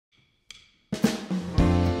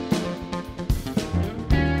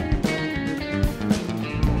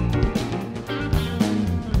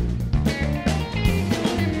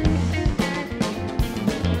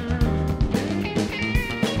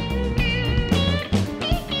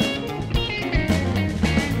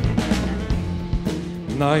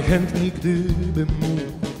Najchętniej gdybym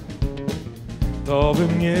mógł, to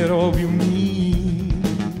bym nie robił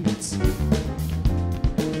nic.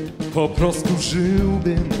 Po prostu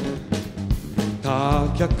żyłbym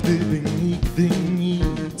tak, jak gdyby nigdy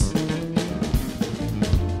nic.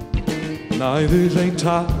 Najwyżej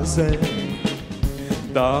czasem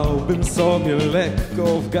dałbym sobie lekko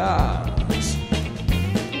w gaz,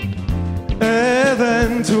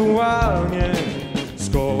 ewentualnie z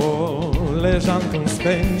koleżanką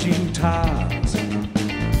spędził czas.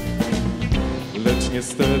 Lecz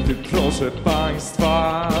niestety, proszę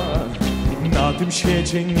państwa, na tym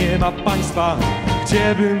świecie nie ma państwa,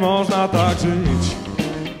 gdzie by można tak żyć,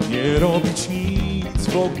 nie robić nic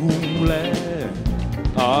w ogóle,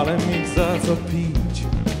 ale mieć za co pić.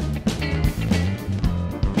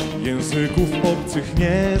 Języków obcych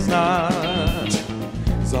nie znać,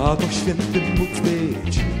 za to świętym móc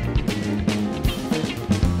być.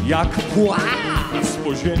 Jak płas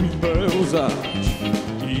po ziemi pełzać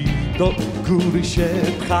i do góry się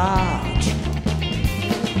pchać.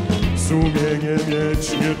 Sumienie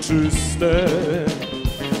mieć nieczyste,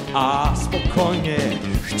 a spokojnie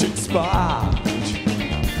chcieć spać.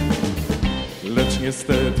 Lecz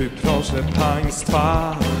niestety, proszę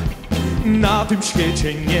państwa, na tym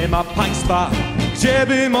świecie nie ma państwa, gdzie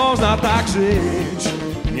by można tak żyć,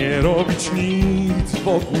 nie robić nic w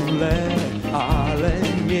ogóle, ale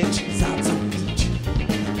mieć za co pić.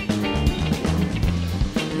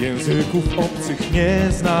 Języków obcych nie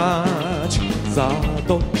znać, za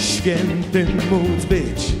to świętym móc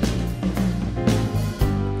być.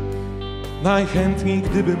 Najchętniej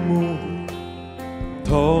gdybym mógł,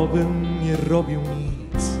 to bym nie robił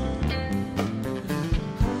nic.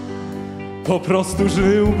 Po prostu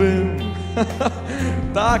żyłbym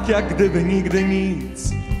tak, jak gdyby nigdy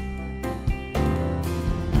nic.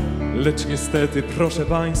 Lecz niestety, proszę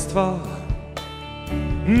państwa,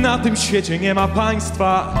 na tym świecie nie ma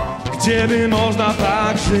państwa, gdzie by można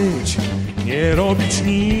tak żyć, nie robić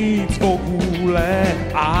nic w ogóle,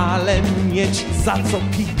 ale mieć za co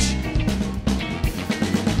pić.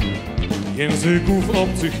 Języków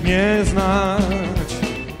obcych nie znać,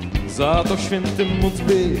 za to świętym móc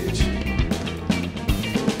być.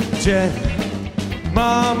 Gdzie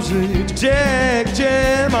mam żyć? Gdzie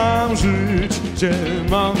mam żyć? Gdzie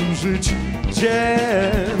mam żyć? Gdzie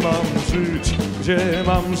mam żyć? Gdzie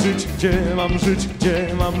mam żyć? Gdzie mam żyć? Gdzie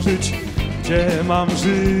mam żyć? Gdzie mam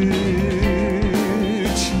żyć?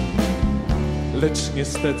 Lecz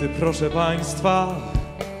niestety, proszę państwa,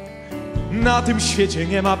 na tym świecie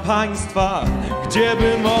nie ma państwa, gdzie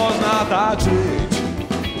by można tak żyć.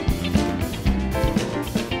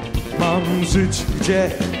 Mam żyć,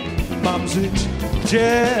 gdzie mam żyć?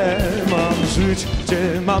 Gdzie mam żyć?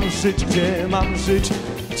 Gdzie mam żyć? Gdzie mam żyć?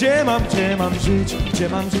 Gdzie mam żyć? Gdzie mam żyć? Gdzie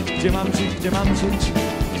mam żyć? Gdzie mam żyć?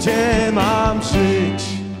 Gdzie mam żyć?